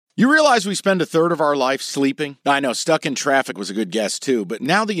You realize we spend a third of our life sleeping? I know, stuck in traffic was a good guess too, but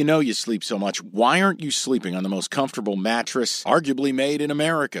now that you know you sleep so much, why aren't you sleeping on the most comfortable mattress arguably made in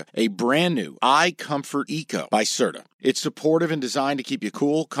America? A brand new iComfort Eco by Serta. It's supportive and designed to keep you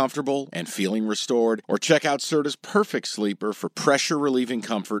cool, comfortable, and feeling restored. Or check out Serta's Perfect Sleeper for pressure-relieving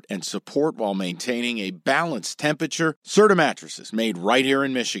comfort and support while maintaining a balanced temperature. Serta mattresses made right here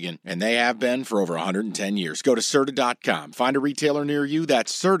in Michigan, and they have been for over 110 years. Go to Serta.com. Find a retailer near you.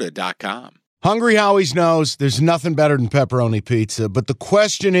 That's Serta.com. Hungry Howie's knows there's nothing better than pepperoni pizza, but the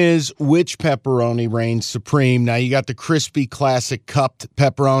question is, which pepperoni reigns supreme? Now, you got the crispy, classic cupped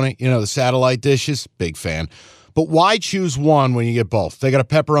pepperoni, the satellite dishes. Big fan. But why choose one when you get both? They got a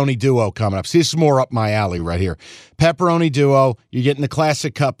pepperoni duo coming up. See, this is more up my alley right here. Pepperoni duo, you're getting the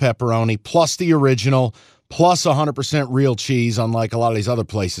classic cup pepperoni, plus the original, plus 100% real cheese, unlike a lot of these other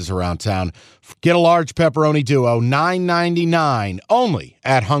places around town. Get a large pepperoni duo, $9.99, only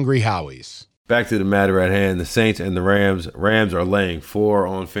at Hungry Howie's. Back to the matter at hand, the Saints and the Rams. Rams are laying 4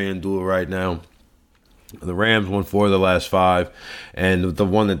 on FanDuel right now. The Rams won 4 of the last 5, and the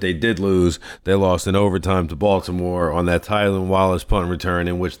one that they did lose, they lost in overtime to Baltimore on that Tylan Wallace punt return,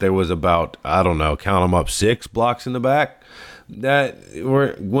 in which there was about, count them up, 6 blocks in the back that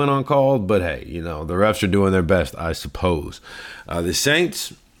went uncalled. But hey, the refs are doing their best, I suppose. The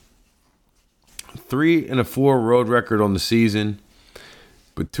Saints, 3-4 road record on the season,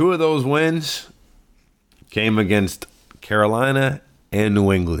 but 2 of those wins came against Carolina and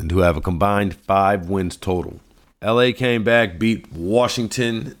New England, who have a combined 5 wins total. LA came back, beat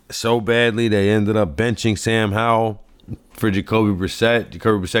Washington so badly they ended up benching Sam Howell for Jacoby Brissett.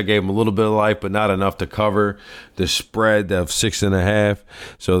 Jacoby Brissett gave him a little bit of life, but not enough to cover the spread of 6.5.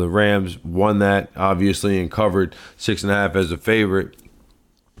 So the Rams won that, obviously, and covered 6.5 as a favorite.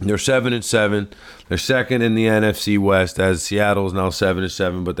 They're 7-7. They're second in the NFC West, as Seattle is now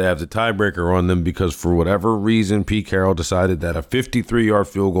 7-7, but they have the tiebreaker on them because for whatever reason, Pete Carroll decided that a 53-yard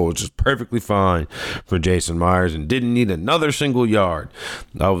field goal was just perfectly fine for Jason Myers and didn't need another single yard.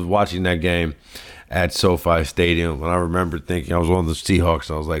 I was watching that game at SoFi Stadium, and I remember thinking, I was one of the Seahawks,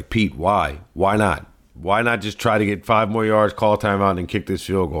 and I was like, Pete, why? Why not? Why not just try to get 5 more yards, call timeout, and kick this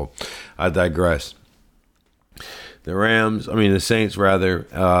field goal? I digress. The Saints,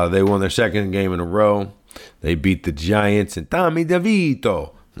 they won their second game in a row. They beat the Giants, and Tommy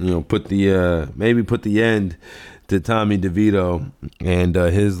DeVito, put the end to Tommy DeVito and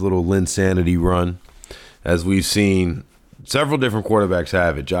his little Linsanity run, as we've seen several different quarterbacks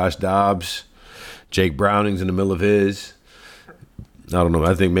have it. Josh Dobbs, Jake Browning's in the middle of his. I don't know.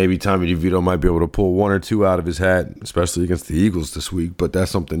 I think maybe Tommy DeVito might be able to pull 1 or 2 out of his hat, especially against the Eagles this week, but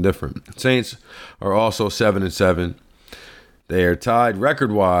that's something different. Saints are also 7-7. They are tied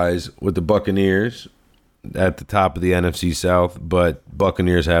record-wise with the Buccaneers at the top of the NFC South, but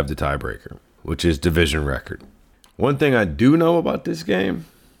Buccaneers have the tiebreaker, which is division record. One thing I do know about this game,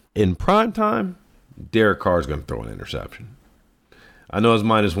 in prime time, Derek Carr is going to throw an interception. I know it's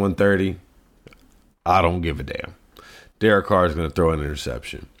minus 130. I don't give a damn. Derek Carr is going to throw an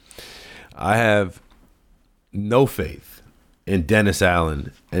interception. I have no faith in Dennis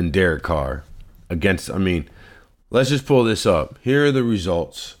Allen and Derek Carr let's just pull this up. Here are the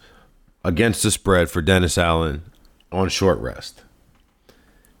results against the spread for Dennis Allen on short rest.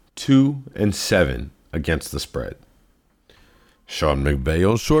 2-7 against the spread. Sean McVay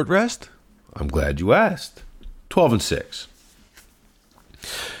on short rest? I'm glad you asked. 12-6.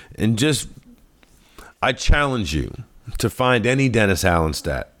 And I challenge you to find any Dennis Allen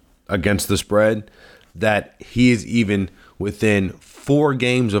stat against the spread that he is even within 4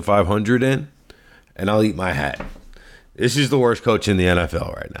 games of 500 in, and I'll eat my hat. This is the worst coach in the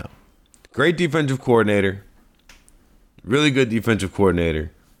NFL right now. Great defensive coordinator, really good defensive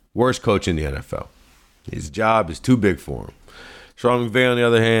coordinator, worst coach in the NFL. His job is too big for him. Sean McVay, on the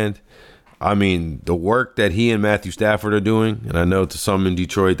other hand, the work that he and Matthew Stafford are doing, and I know to some in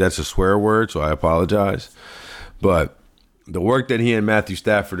Detroit that's a swear word, so I apologize. But the work that he and Matthew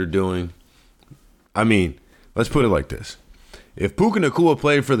Stafford are doing, let's put it like this. If Puka Nacua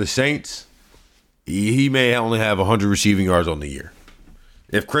played for the Saints, he may only have 100 receiving yards on the year.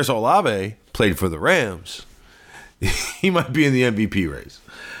 If Chris Olave played for the Rams, he might be in the MVP race.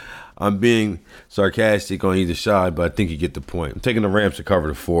 I'm being sarcastic on either side, but I think you get the point. I'm taking the Rams to cover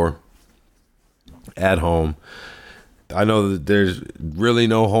the 4 at home. I know that there's really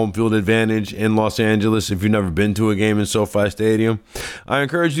no home field advantage in Los Angeles if you've never been to a game in SoFi Stadium. I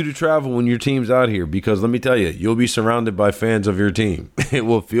encourage you to travel when your team's out here because let me tell you, you'll be surrounded by fans of your team. It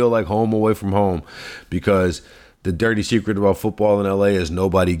will feel like home away from home because the dirty secret about football in LA is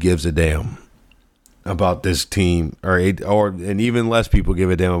nobody gives a damn. about this team, and even less people give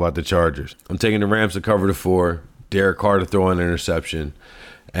a damn about the Chargers. I'm taking the Rams to cover the 4, Derek Carr to throw an interception,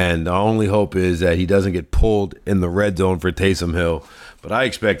 and the only hope is that he doesn't get pulled in the red zone for Taysom Hill. But I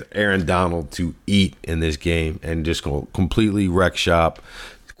expect Aaron Donald to eat in this game and just go completely wreck shop.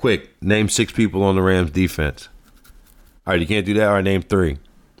 Quick, name 6 people on the Rams defense. All right, you can't do that? All right, name 3.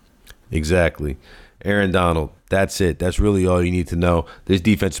 Exactly. Aaron Donald. That's it. That's really all you need to know. This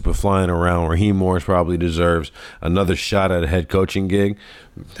defense has been flying around. Raheem Morris probably deserves another shot at a head coaching gig.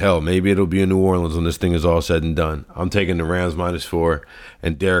 Hell, maybe it'll be in New Orleans when this thing is all said and done. I'm taking the Rams -4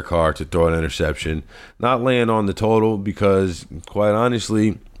 and Derek Carr to throw an interception. Not laying on the total because, quite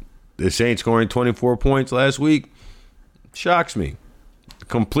honestly, the Saints scoring 24 points last week shocks me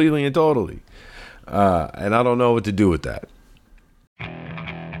completely and totally. And I don't know what to do with that.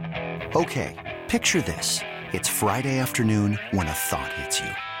 Okay, picture this. It's Friday afternoon when a thought hits you.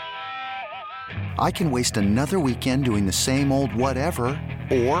 I can waste another weekend doing the same old whatever,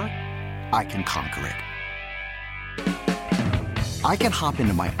 or I can conquer it. I can hop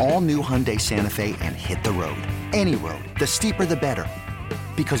into my all-new Hyundai Santa Fe and hit the road. Any road. The steeper the better.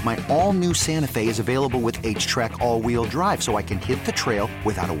 Because my all-new Santa Fe is available with H-Track all-wheel drive, so I can hit the trail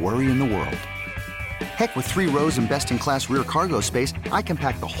without a worry in the world. Heck, with 3 rows and best-in-class rear cargo space, I can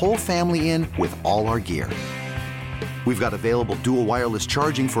pack the whole family in with all our gear. We've got available dual wireless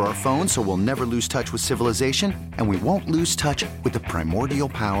charging for our phones, so we'll never lose touch with civilization, and we won't lose touch with the primordial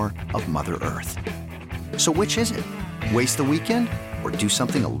power of Mother Earth. So which is it? Waste the weekend or do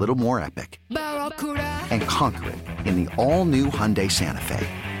something a little more epic? And conquer it in the all-new Hyundai Santa Fe.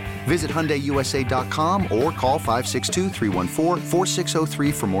 Visit HyundaiUSA.com or call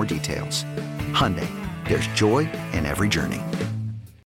 562-314-4603 for more details. Hyundai, there's joy in every journey.